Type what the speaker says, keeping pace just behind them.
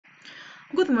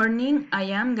Good morning, I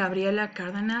am Gabriela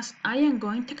Cárdenas. I am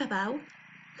going to talk about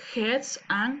heads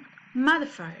and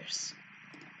modifiers.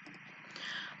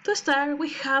 To start, we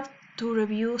have to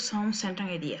review some central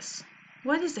ideas.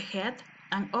 What is the head?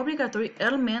 An obligatory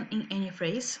element in any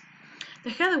phrase. The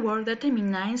head word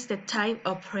determines the type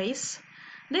of phrase.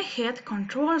 The head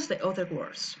controls the other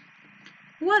words.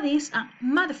 What is a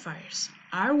modifiers?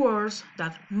 Are words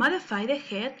that modify the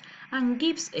head and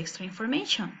gives extra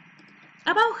information.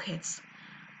 About heads.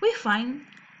 We find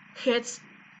heads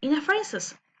in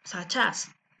phrases such as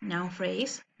noun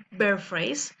phrase, verb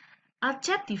phrase,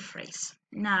 adjective phrase.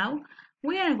 Now,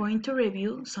 we are going to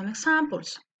review some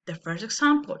examples. The first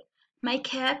example, my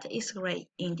cat is gray.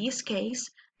 In this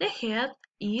case, the head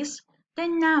is the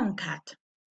noun cat.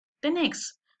 The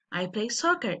next, I play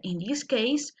soccer. In this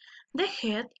case, the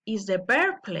head is the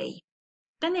verb play.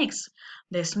 The next,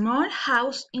 the small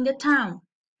house in the town.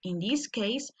 In this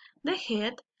case, the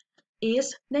head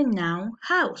is the noun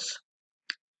house.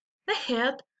 The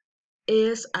head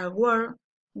is a word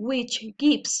which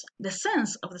gives the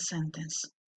sense of the sentence.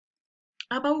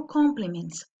 About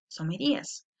complements, some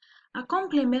ideas. A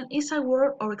complement is a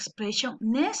word or expression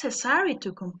necessary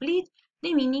to complete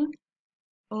the meaning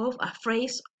of a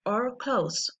phrase or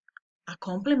clause. A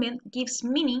complement gives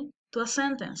meaning to a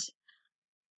sentence.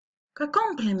 A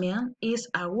complement is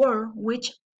a word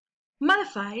which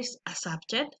modifies a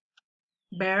subject,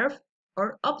 verb,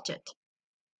 or object.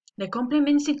 The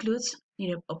complements includes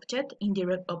direct object,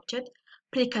 indirect object,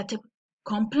 plicative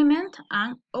complement,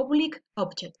 and oblique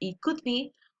object. It could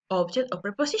be object or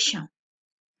preposition.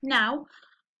 Now,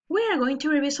 we are going to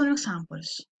review some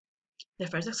examples. The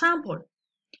first example,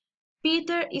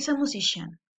 Peter is a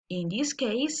musician. In this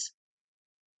case,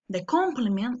 the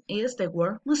complement is the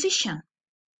word musician.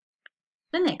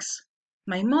 The next,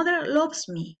 my mother loves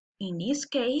me. In this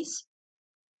case,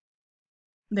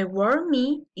 the word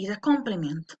me is a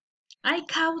complement. I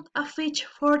caught a fish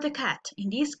for the cat. In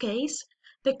this case,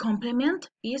 the complement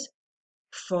is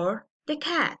for the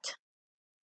cat.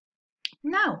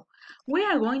 Now, we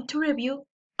are going to review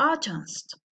adjuncts.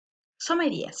 Some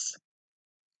ideas.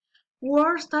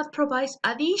 Words that provide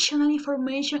additional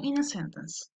information in a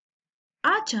sentence.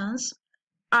 Adjuncts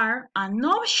are an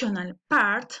optional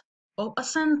part of a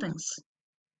sentence.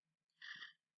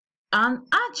 An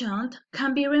adjunct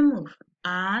can be removed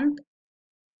and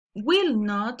will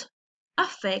not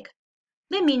affect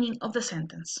the meaning of the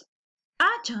sentence.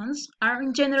 Adjuncts are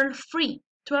in general free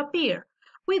to appear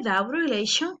without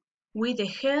relation with the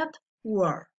head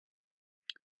word.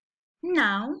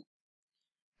 Now,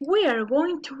 we are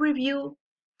going to review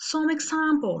some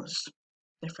examples.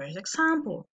 The first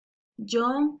example,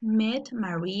 John met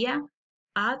Maria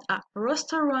at a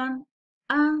restaurant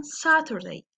on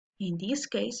Saturday. In this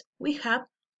case, we have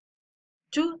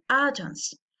two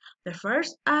adjuncts. The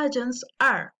first adjuncts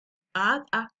are at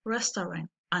a restaurant,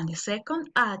 and the second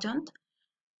adjunct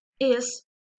is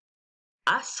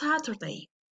a Saturday.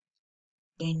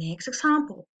 The next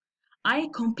example, I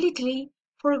completely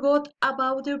forgot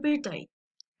about your birthday.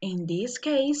 In this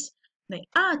case, the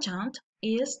adjunct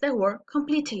is the word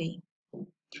completely.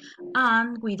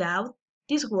 And without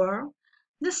this word,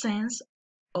 the sense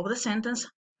of the sentence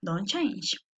don't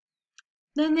change.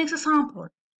 The next example,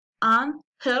 Anne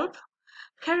helped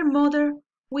her mother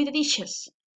with the dishes.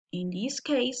 In this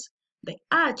case, the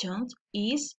adjunct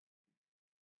is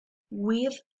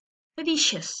with the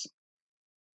dishes.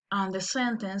 And the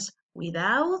sentence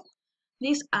without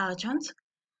this adjunct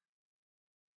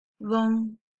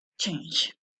don't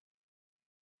change.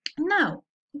 Now,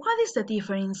 what is the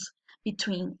difference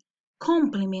between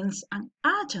complements and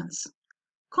adjuncts?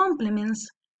 Complements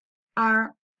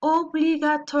are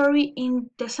obligatory in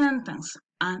the sentence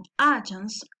and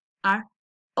adjuncts are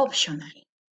optional.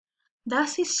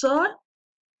 That is all.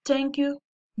 Thank you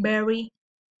very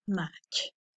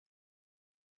much.